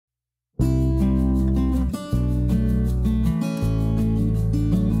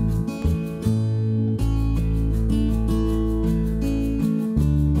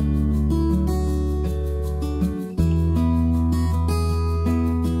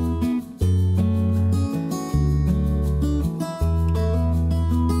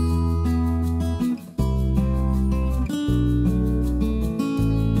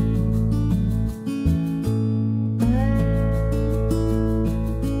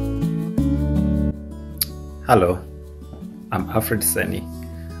Hello, I'm Alfred.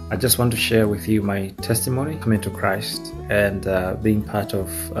 I just want to share with you my testimony coming to Christ and being part of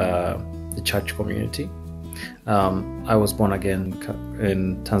the church community. I was born again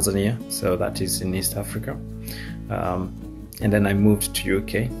in Tanzania, so that is in East Africa, and then I moved to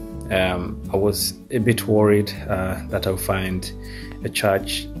UK. I was a bit worried that I'll find a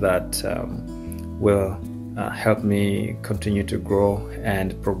church that will help me continue to grow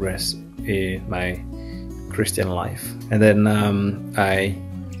and progress in my Christian life. And then I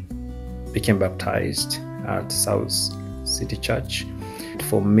became baptized at South City Church.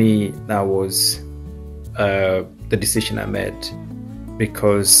 For me, that was the decision I made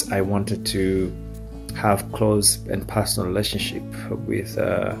because I wanted to have close and personal relationship with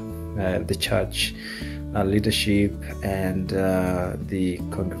the church leadership and the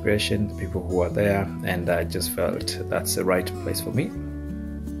congregation, the people who are there, and I just felt that's the right place for me.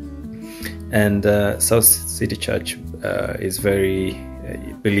 And South City Church is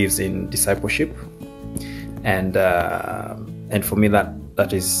believes in discipleship, and for me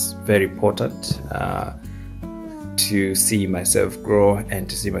that is very important to see myself grow and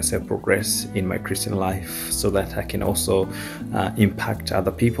to see myself progress in my Christian life, so that I can also impact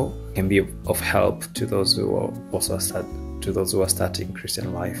other people, can be of help to those who are starting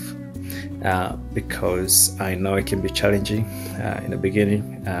Christian life. Because I know it can be challenging in the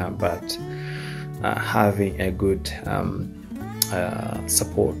beginning, but having a good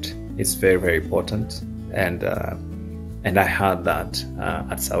support is very, very important, and I had that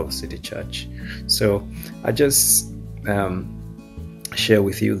at South City Church. So I just share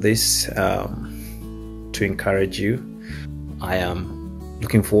with you this to encourage you. I am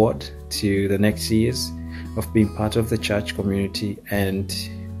looking forward to the next years of being part of the church community and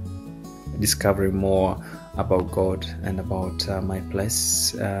discovering more about God and about my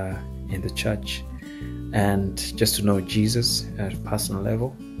place in the church, and just to know Jesus at a personal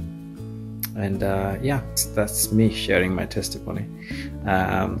level. And that's me sharing my testimony.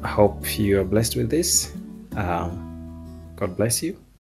 I hope you are blessed with this. God bless you.